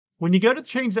When you go to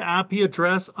change the IP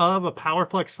address of a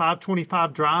Powerflex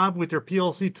 525 drive with your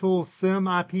PLC Tools SIM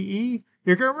IPE,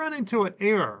 you're going to run into an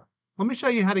error. Let me show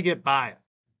you how to get by it.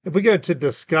 If we go to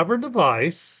Discover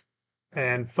Device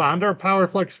and find our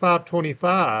Powerflex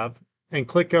 525 and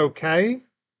click OK,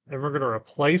 and we're going to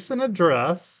replace an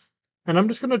address, and I'm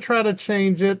just going to try to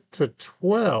change it to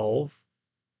 12,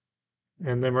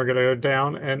 and then we're going to go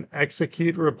down and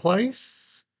execute replace.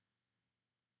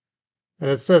 And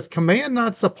it says command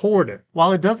not supported.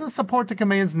 While it doesn't support the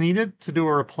commands needed to do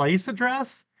a replace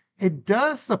address, it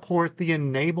does support the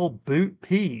enable boot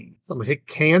P. So I'm gonna hit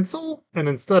cancel, and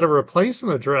instead of replace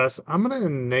an address, I'm gonna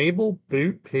enable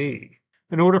boot P.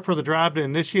 In order for the drive to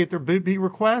initiate their boot P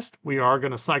request, we are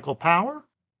gonna cycle power.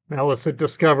 Now let's hit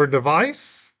discover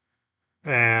device,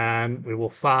 and we will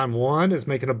find one is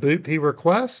making a boot P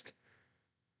request.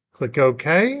 Click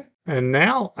OK, and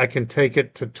now I can take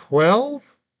it to 12.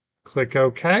 Click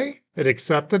OK, it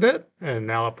accepted it, and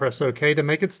now I'll press OK to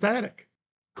make it static.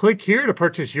 Click here to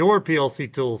purchase your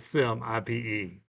PLC Tools SIM IPE.